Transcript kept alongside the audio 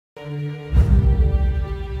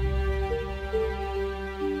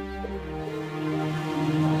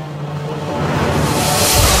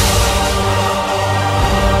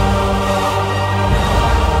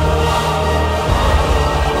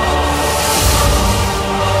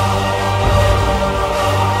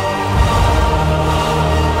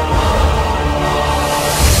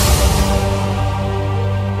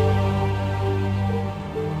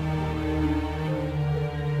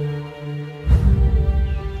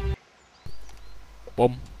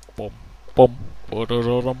Bum, bum, bum,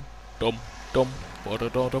 ba-da-da-dum, dum, dum,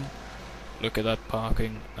 ba-da-da-dum. Look at that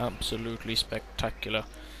parking, absolutely spectacular.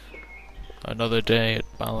 Another day at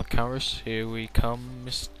Balcarras, here we come,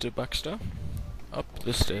 Mr. Baxter. Up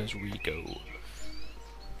the stairs we go.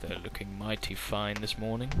 They're looking mighty fine this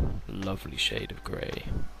morning, lovely shade of grey.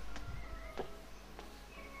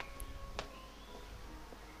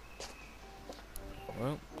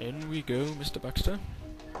 Well, in we go, Mr. Baxter.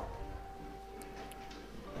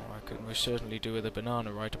 I could most certainly do with a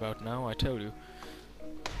banana right about now, I tell you.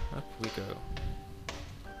 Up we go.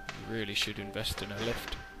 You really should invest in a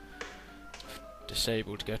lift.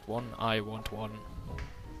 Disabled get one, I want one.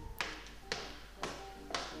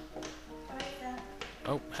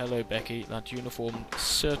 Oh, hello Becky. That uniform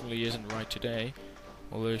certainly isn't right today.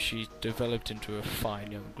 Although she developed into a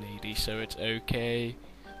fine young lady, so it's okay.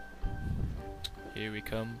 Here we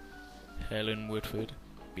come. Helen Woodford.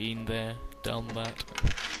 Been there, done that.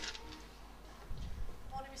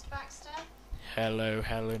 Morning, Mr. Baxter. Hello,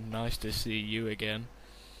 Helen. Nice to see you again.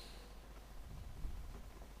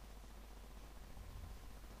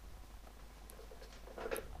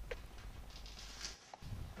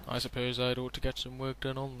 I suppose I'd ought to get some work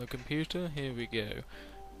done on the computer. Here we go.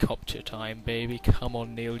 Copter time, baby. Come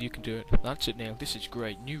on, Neil. You can do it. That's it, Neil. This is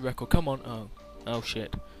great. New record. Come on. Oh. Oh,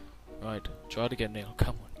 shit. Right. Try it again, Neil.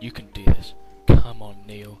 Come on. You can do this. Come on,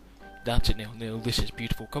 Neil. That's it, Neil. Neil, this is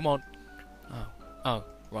beautiful. Come on. Oh. Oh.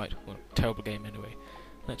 Right. Well, terrible game anyway.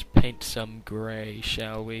 Let's paint some grey,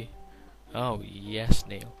 shall we? Oh, yes,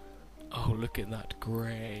 Neil. Oh, look at that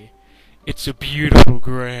grey. It's a beautiful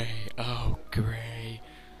grey. Oh, grey.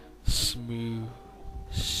 Smooth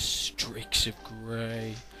streaks of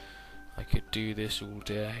grey. I could do this all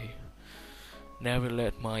day. Never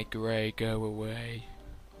let my grey go away.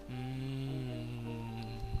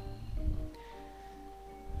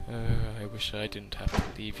 I wish I didn't have to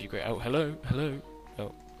leave you grey. Oh, hello, hello.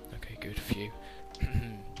 Oh, okay, good for you.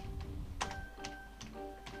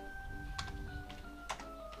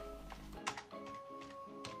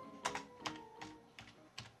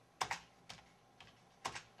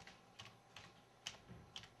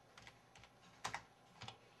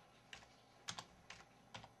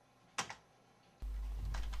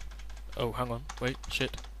 Oh, hang on. Wait,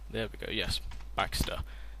 shit. There we go. Yes. Baxter.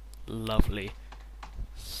 Lovely.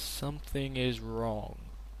 Something is wrong.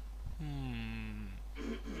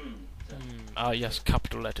 Ah, yes,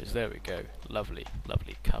 capital letters. There we go. Lovely.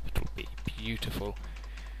 Lovely. Capital B. Beautiful.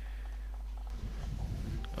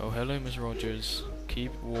 Oh, hello, Miss Rogers.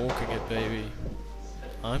 Keep walking it, baby.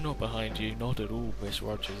 I'm not behind you. Not at all, Miss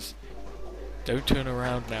Rogers. Don't turn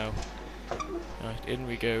around now. Right, in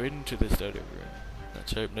we go into the study room.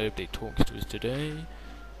 Let's hope nobody talks to us today.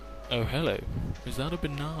 Oh, hello. Is that a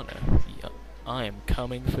banana? Yeah, I am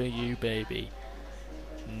coming for you, baby.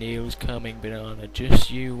 Neil's coming, banana. Just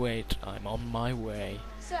you wait. I'm on my way.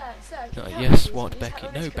 Sir, yes, what, Becky?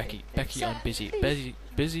 No, Becky. Becky, I'm busy.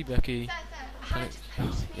 Busy, Becky.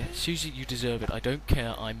 Yeah, Susie, you deserve it. I don't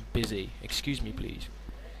care. I'm busy. Excuse me, please.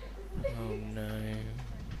 Oh, no.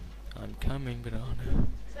 I'm coming, banana.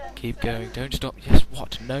 Keep going, don't stop. Yes,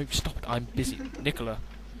 what? No, stop it. I'm busy. Nicola.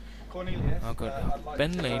 Oh god.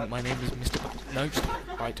 Ben Lane, my name is Mr. No,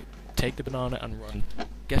 stop. Right, take the banana and run.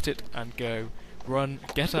 Get it and go. Run,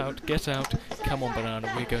 get out, get out. Come on,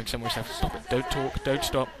 banana, we're going somewhere else. Stop it. Don't talk, don't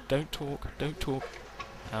stop, don't talk, don't talk.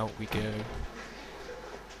 Out we go.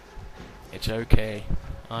 It's okay.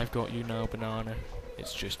 I've got you now, banana.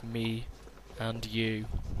 It's just me and you.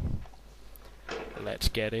 Let's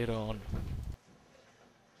get it on.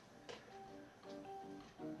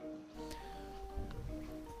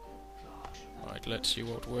 Right, let's see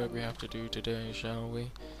what work we have to do today, shall we?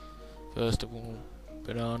 First of all,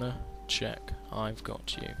 banana, check. I've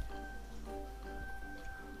got you.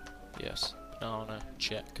 Yes, banana,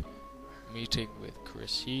 check. Meeting with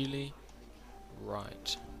Chris Healy.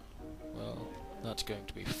 Right. Well, that's going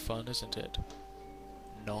to be fun, isn't it?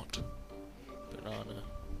 Not. Banana.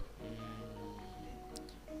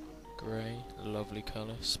 Grey, lovely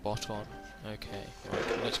colour, spot on. Okay,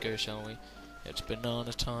 right, let's go, shall we? It's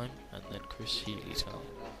banana time, and then Chris Healy time.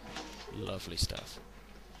 Lovely stuff.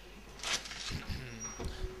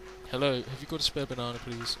 Hello, have you got a spare banana,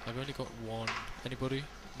 please? I've only got one. Anybody?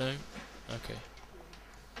 No? Okay.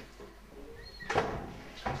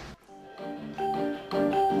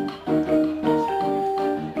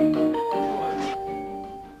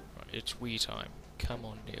 Right, it's wee time. Come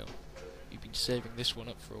on, Neil. You've been saving this one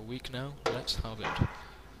up for a week now. Let's have it.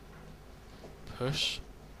 Push.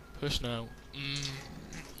 Push now.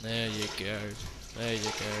 There you go. There you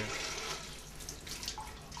go.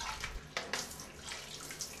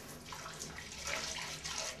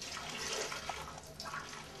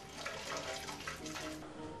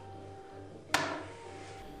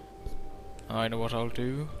 I know what I'll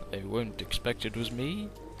do. They won't expect it was me.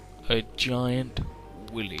 A giant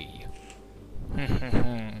willy.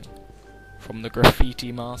 From the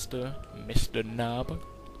graffiti master, Mr. Nab.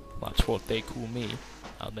 That's what they call me.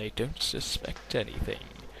 And they don't suspect anything.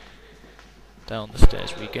 Down the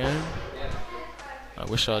stairs we go. I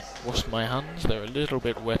wish I'd washed my hands. They're a little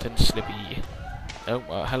bit wet and slippy. Oh,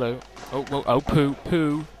 hello. Oh, whoa, oh, poo,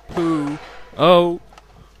 poo, poo. Oh.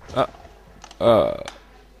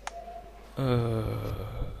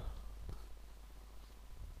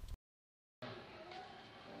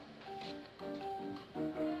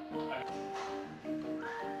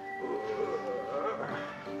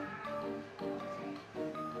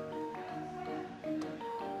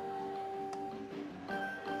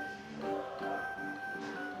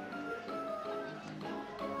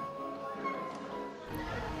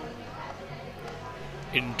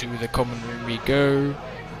 Into the common room we go.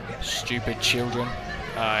 Stupid children.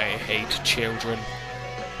 I hate children.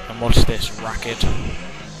 And what's this racket?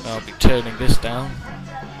 I'll be turning this down.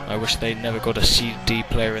 I wish they never got a CD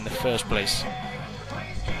player in the first place.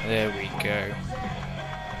 There we go.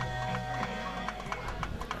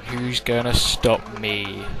 Who's gonna stop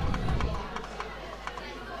me?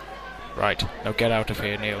 Right, now get out of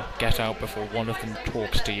here, Neil. Get out before one of them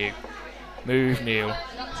talks to you. Move, Neil.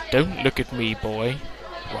 Don't look at me, boy.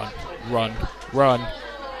 Run, run, run.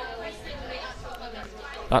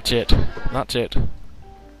 That's it. That's it.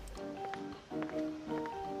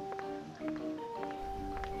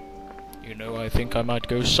 You know, I think I might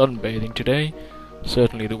go sunbathing today.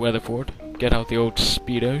 Certainly the weather for it. Get out the old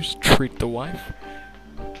Speedos, treat the wife.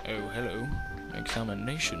 Oh, hello.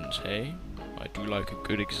 Examinations, hey? I do like a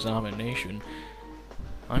good examination.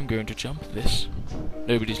 I'm going to jump this.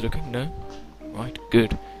 Nobody's looking, no? Right,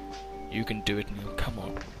 good. You can do it, Neil. Come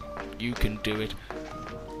on. You can do it.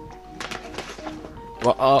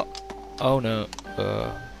 What? Oh no.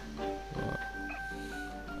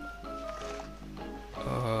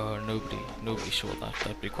 Nobody saw that.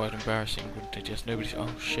 That'd be quite embarrassing, wouldn't it? Yes, nobody. Oh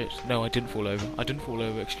shit. No, I didn't fall over. I didn't fall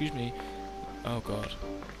over. Excuse me. Oh god.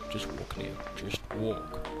 Just walk, Neil. Just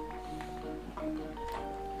walk.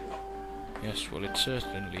 Yes, well, it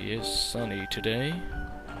certainly is sunny today.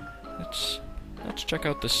 Let's check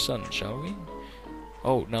out the sun, shall we?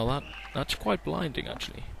 Oh, now that's quite blinding,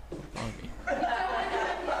 actually. Blimey.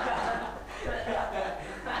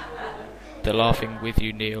 They're laughing with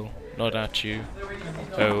you, Neil, not at you.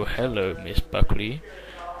 Oh, hello, Miss Buckley.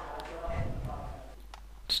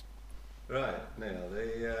 Right, Neil,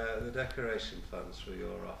 the decoration funds for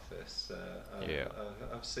your office,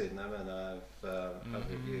 I've seen them and I've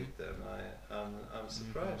reviewed them. I'm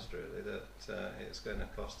surprised really that it's going to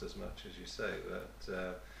cost as much as you say,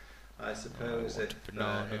 but I suppose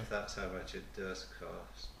if that's how much it does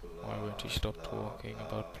cost, why won't you stop talking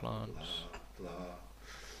about plants?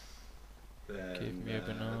 Then, give me a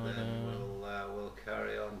banana. Then we'll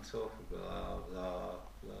carry on talking. Blah blah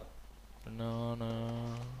blah.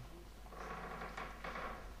 Banana.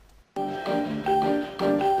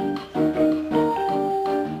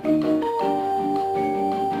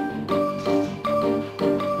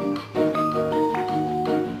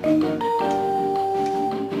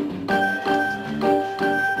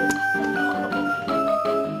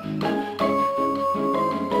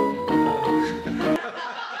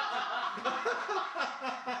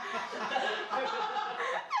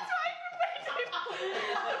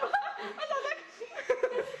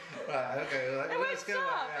 Right, okay, let's go. It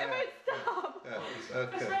won't stop. Yeah,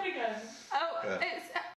 okay. It's ready again. Oh, yeah. It's